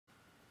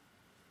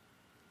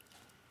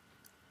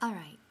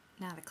Alright,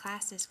 now the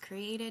class is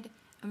created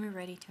and we're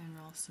ready to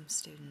enroll some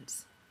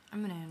students.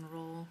 I'm going to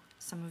enroll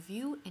some of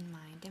you in my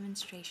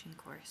demonstration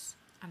course.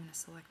 I'm going to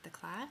select the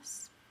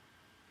class.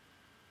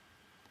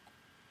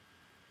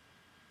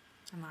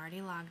 I'm already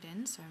logged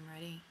in, so I'm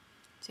ready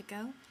to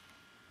go.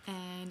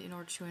 And in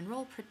order to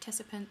enroll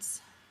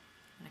participants,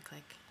 I'm going to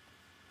click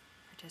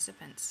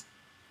Participants.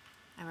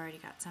 I've already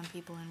got some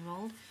people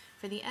enrolled.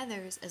 For the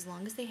others, as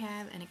long as they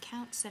have an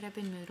account set up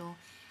in Moodle,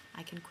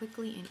 I can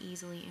quickly and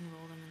easily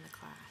enroll them in the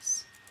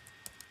class.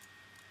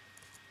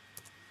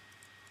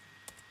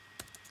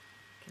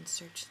 I can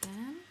search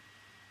them.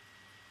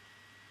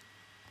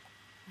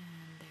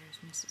 And there's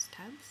Mrs.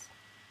 Tubbs,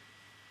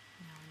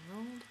 now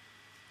enrolled.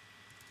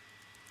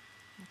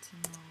 Let's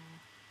enroll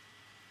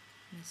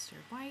Mr.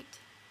 White.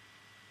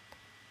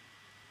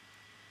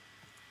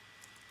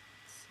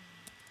 Let's see.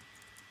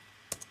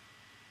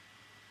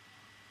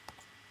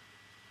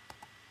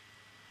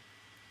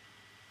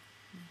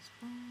 Miss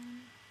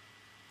Bond.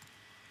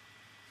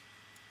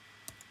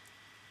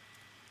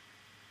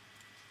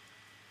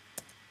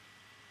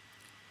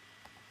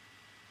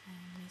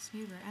 And Miss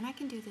Huber. And I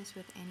can do this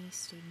with any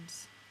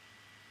students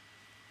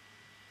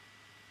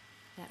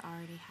that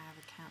already have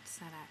accounts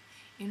set up.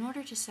 In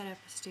order to set up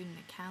a student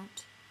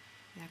account,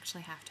 you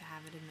actually have to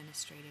have an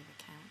administrative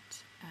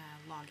account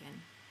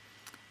login.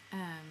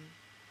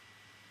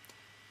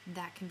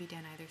 That can be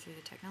done either through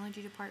the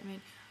technology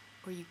department,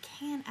 or you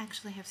can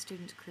actually have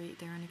students create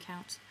their own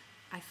accounts.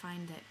 I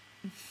find that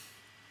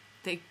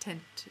they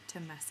tend to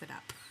mess it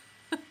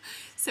up.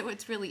 So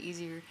it's really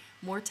easier,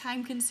 more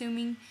time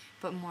consuming,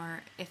 but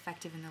more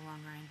effective in the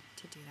long run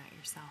to do that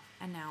yourself.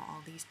 And now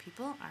all these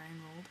people are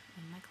enrolled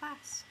in my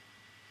class.